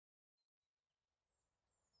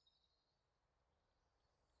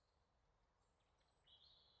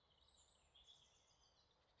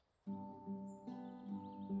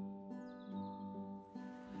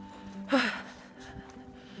I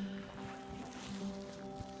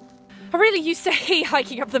really used to hate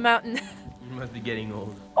hiking up the mountain. You must be getting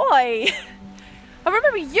old. Oi! I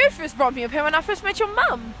remember you first brought me up here when I first met your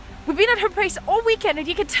mum. We've been at her place all weekend and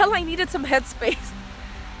you could tell I needed some headspace.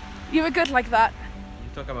 You were good like that. You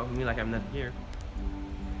talk about me like I'm not here.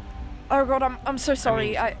 Oh god, I'm so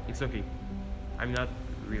sorry. It's okay. I'm not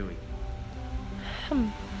really. Hmm.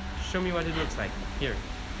 Show me what it looks like. Here.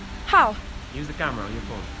 How? Use the camera on your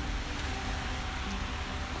phone.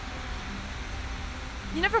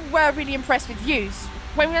 You never were really impressed with views.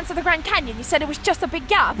 When we went to the Grand Canyon, you said it was just a big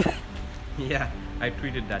gap. Yeah, I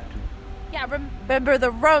tweeted that too. Yeah, remember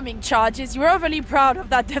the roaming charges? You were overly proud of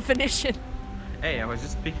that definition. Hey, I was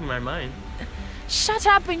just speaking my mind. Shut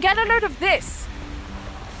up and get a load of this.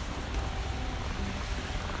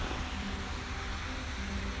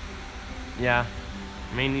 Yeah,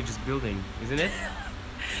 mainly just building, isn't it?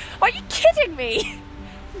 Are you kidding me?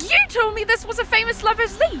 You told me this was a famous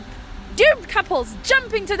lover's leap. Doomed couples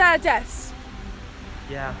jumping to their deaths.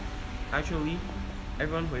 Yeah, actually,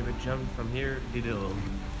 everyone who ever jumped from here did it all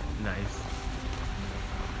nice.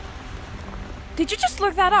 Did you just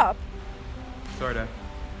look that up? Sorta.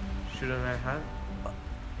 Shouldn't I have?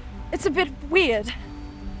 It's a bit weird.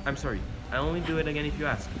 I'm sorry. I'll only do it again if you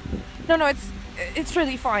ask. No, it's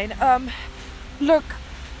really fine. Look,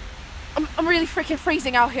 I'm really freaking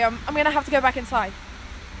freezing out here. I'm gonna have to go back inside.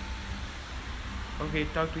 Okay,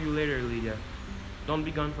 talk to you later, Lydia. Don't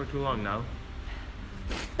be gone for too long now.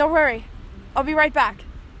 Don't worry. I'll be right back.